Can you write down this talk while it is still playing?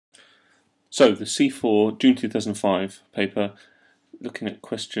So the C4 June 2005 paper, looking at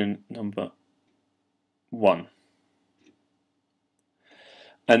question number 1.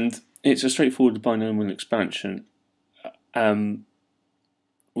 And it's a straightforward binomial expansion. We're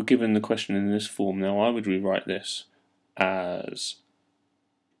given the question in this form. Now I would rewrite this as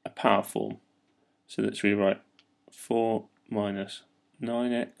a power form. So let's rewrite 4 minus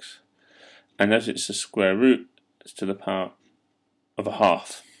 9x, and as it's the square root, it's to the power of a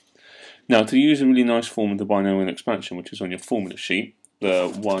half. Now, to use a really nice form of the binomial expansion, which is on your formula sheet,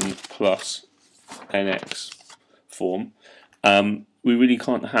 the 1 plus nx form, we really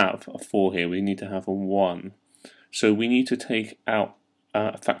can't have a 4 here. We need to have a 1. So we need to take out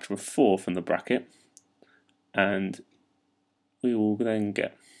a factor of 4 from the bracket, and we will then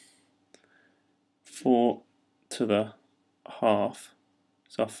get 4 to the half,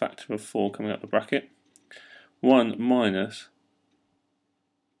 so a factor of 4 coming out the bracket, 1 minus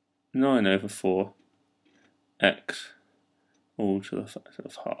 9 over 4 x all to the factor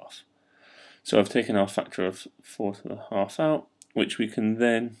of half. So I've taken our factor of 4 to the half out, which we can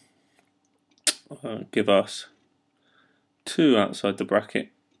then give us 2 outside the bracket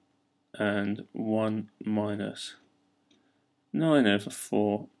and 1 minus 9 over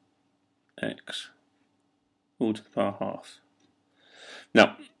 4 x all to the power half.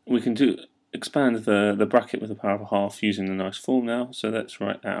 Now we can expand the bracket with the power of a half using the nice form now. So let's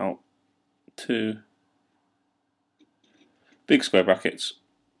write out 2 big square brackets,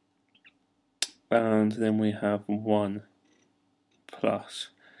 and then we have 1 plus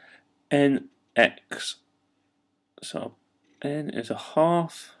nx. So n is a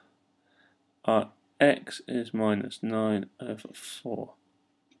half, our x is minus 9 over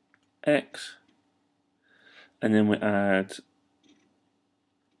 4x, and then we add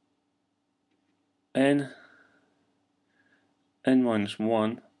n minus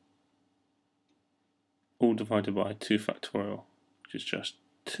 1, all divided by 2 factorial, which is just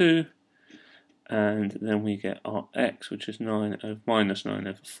 2, and then we get our x, which is minus 9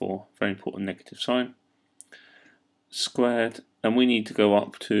 over 4, very important negative sign, squared, and we need to go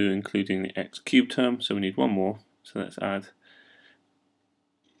up to including the x cubed term, so we need one more, so let's add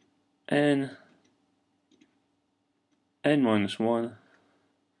n minus 1,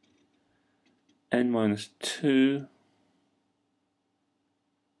 n minus 2,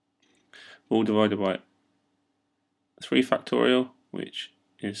 all divided by 3 factorial, which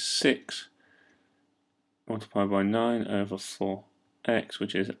is 6, multiplied by 9 over 4x,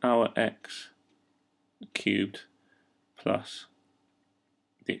 which is our x cubed, plus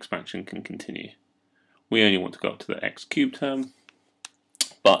the expansion can continue. We only want to go up to the x cubed term,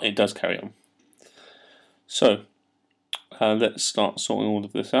 but it does carry on. So let's start sorting all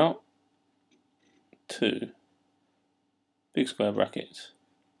of this out. 2 big square brackets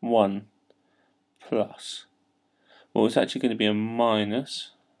 1 plus, well, it's actually going to be a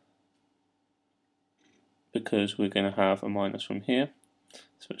minus because we're going to have a minus from here,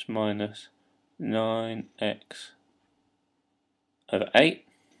 so it's minus 9x over 8,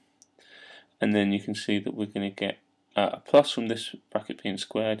 and then you can see that we're going to get a plus from this bracket being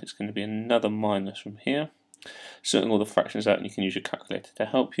squared. It's going to be another minus from here. Sorting all the fractions out, and you can use your calculator to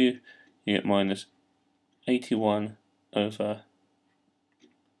help you. You get minus 81 over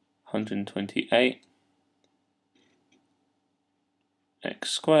 128 x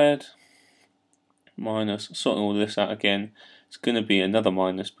squared, minus, sorting all this out again, it's going to be another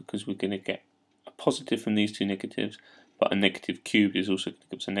minus because we're going to get a positive from these two negatives, but a negative cubed is also going to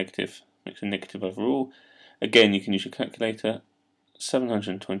give us a negative, makes a negative overall. Again, you can use your calculator.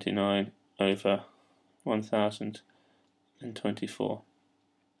 729 over 1024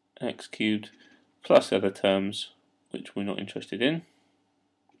 x cubed plus the other terms which we're not interested in.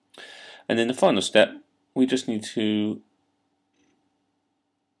 And then the final step, we just need to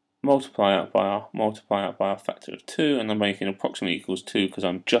multiply out by our factor of 2, and I'm making approximately equals 2 because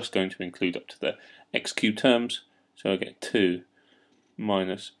I'm just going to include up to the x cubed terms. So I get 2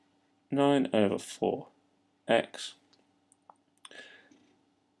 minus 9 over 4x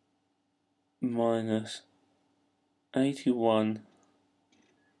minus 81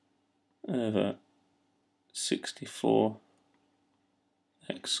 over 64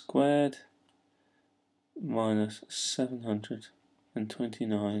 x squared minus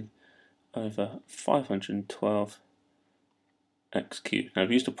 729 over 512 x cubed. Now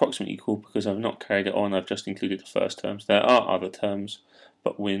I've used approximate equal because I've not carried it on, I've just included the first terms. There are other terms,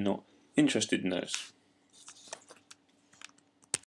 but we're not interested in those.